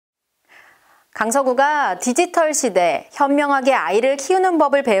강서구가 디지털 시대 현명하게 아이를 키우는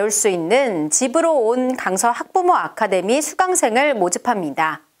법을 배울 수 있는 집으로 온 강서 학부모 아카데미 수강생을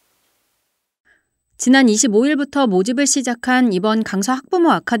모집합니다. 지난 25일부터 모집을 시작한 이번 강서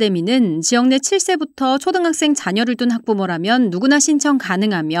학부모 아카데미는 지역 내 7세부터 초등학생 자녀를 둔 학부모라면 누구나 신청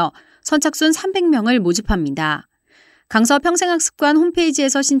가능하며 선착순 300명을 모집합니다. 강서평생학습관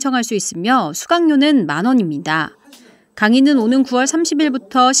홈페이지에서 신청할 수 있으며 수강료는 만 원입니다. 강의는 오는 9월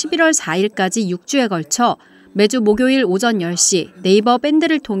 30일부터 11월 4일까지 6주에 걸쳐 매주 목요일 오전 10시 네이버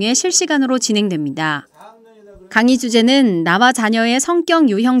밴드를 통해 실시간으로 진행됩니다. 강의 주제는 나와 자녀의 성격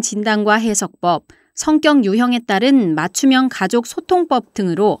유형 진단과 해석법, 성격 유형에 따른 맞춤형 가족 소통법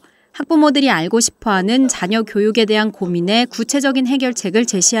등으로 학부모들이 알고 싶어하는 자녀 교육에 대한 고민에 구체적인 해결책을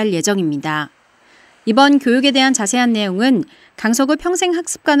제시할 예정입니다. 이번 교육에 대한 자세한 내용은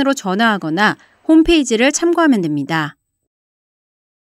강서구평생학습관으로 전화하거나 홈페이지를 참고하면 됩니다.